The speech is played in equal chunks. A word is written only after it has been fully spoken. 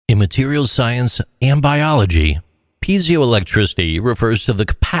materials science and biology, piezoelectricity refers to the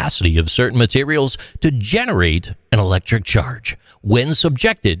capacity of certain materials to generate an electric charge when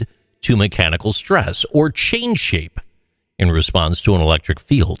subjected to mechanical stress or change shape in response to an electric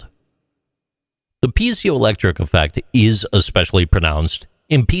field. The piezoelectric effect is especially pronounced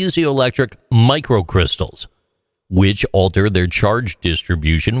in piezoelectric microcrystals, which alter their charge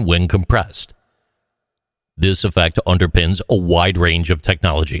distribution when compressed. This effect underpins a wide range of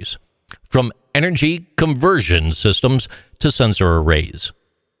technologies, from energy conversion systems to sensor arrays.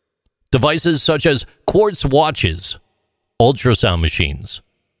 Devices such as quartz watches, ultrasound machines,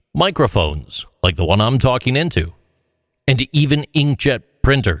 microphones like the one I'm talking into, and even inkjet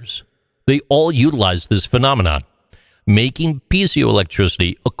printers, they all utilize this phenomenon, making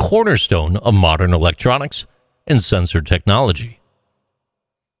piezoelectricity a cornerstone of modern electronics and sensor technology.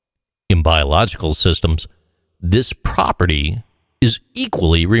 In biological systems, this property is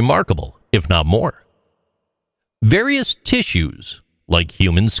equally remarkable, if not more. Various tissues, like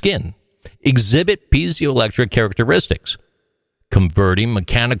human skin, exhibit piezoelectric characteristics, converting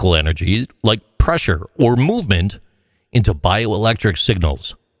mechanical energy like pressure or movement into bioelectric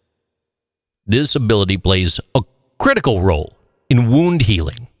signals. This ability plays a critical role in wound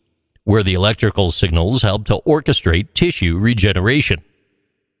healing, where the electrical signals help to orchestrate tissue regeneration.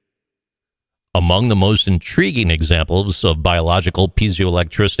 Among the most intriguing examples of biological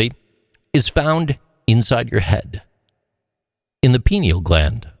piezoelectricity is found inside your head, in the pineal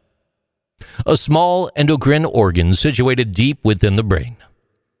gland, a small endocrine organ situated deep within the brain.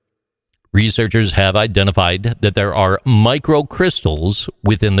 Researchers have identified that there are microcrystals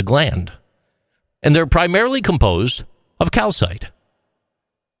within the gland, and they're primarily composed of calcite,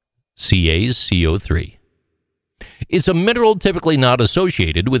 CaCO3. It's a mineral typically not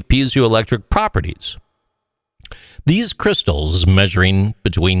associated with piezoelectric properties. These crystals, measuring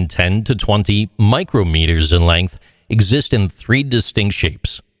between 10 to 20 micrometers in length, exist in three distinct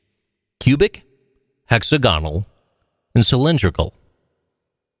shapes: cubic, hexagonal, and cylindrical.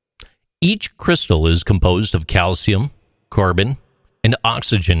 Each crystal is composed of calcium, carbon, and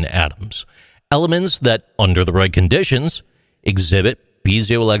oxygen atoms, elements that, under the right conditions, exhibit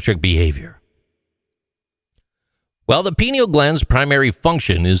piezoelectric behavior. While the pineal gland's primary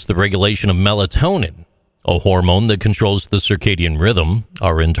function is the regulation of melatonin, a hormone that controls the circadian rhythm,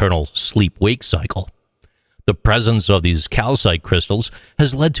 our internal sleep-wake cycle, the presence of these calcite crystals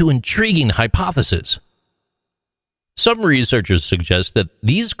has led to intriguing hypotheses. Some researchers suggest that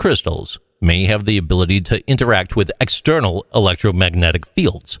these crystals may have the ability to interact with external electromagnetic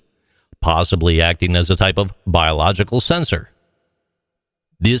fields, possibly acting as a type of biological sensor.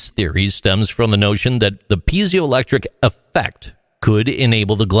 This theory stems from the notion that the piezoelectric effect could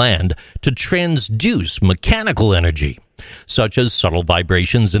enable the gland to transduce mechanical energy, such as subtle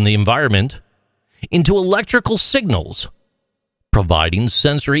vibrations in the environment, into electrical signals, providing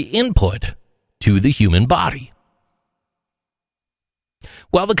sensory input to the human body.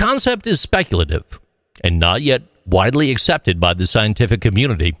 While the concept is speculative and not yet widely accepted by the scientific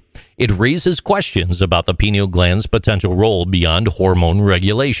community, it raises questions about the pineal gland's potential role beyond hormone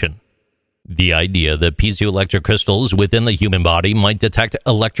regulation. The idea that piezoelectric crystals within the human body might detect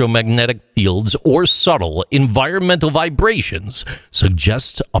electromagnetic fields or subtle environmental vibrations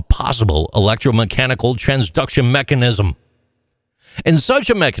suggests a possible electromechanical transduction mechanism. And such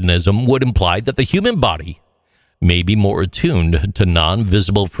a mechanism would imply that the human body may be more attuned to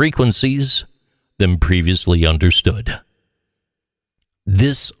non-visible frequencies than previously understood.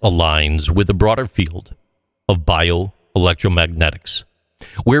 This aligns with the broader field of bioelectromagnetics,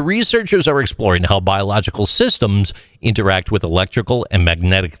 where researchers are exploring how biological systems interact with electrical and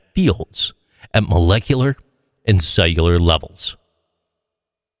magnetic fields at molecular and cellular levels.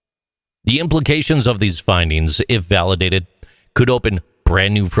 The implications of these findings, if validated, could open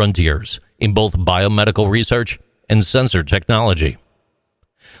brand new frontiers in both biomedical research and sensor technology.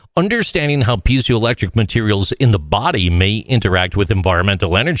 Understanding how piezoelectric materials in the body may interact with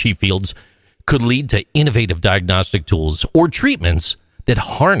environmental energy fields could lead to innovative diagnostic tools or treatments that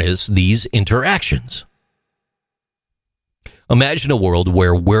harness these interactions. Imagine a world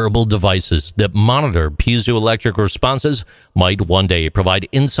where wearable devices that monitor piezoelectric responses might one day provide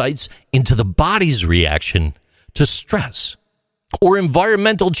insights into the body's reaction to stress or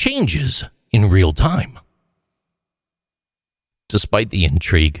environmental changes in real time. Despite the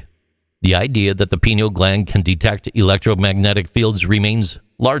intrigue, the idea that the pineal gland can detect electromagnetic fields remains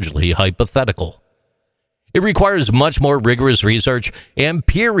largely hypothetical. It requires much more rigorous research and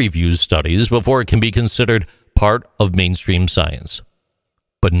peer-reviewed studies before it can be considered part of mainstream science.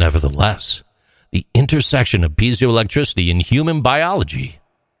 But nevertheless, the intersection of piezoelectricity and human biology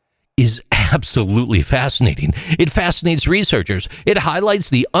is absolutely fascinating. It fascinates researchers. It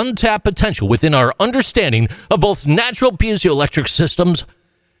highlights the untapped potential within our understanding of both natural piezoelectric systems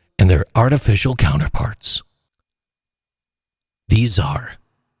and their artificial counterparts. These are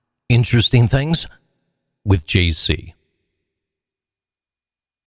Interesting Things with JC.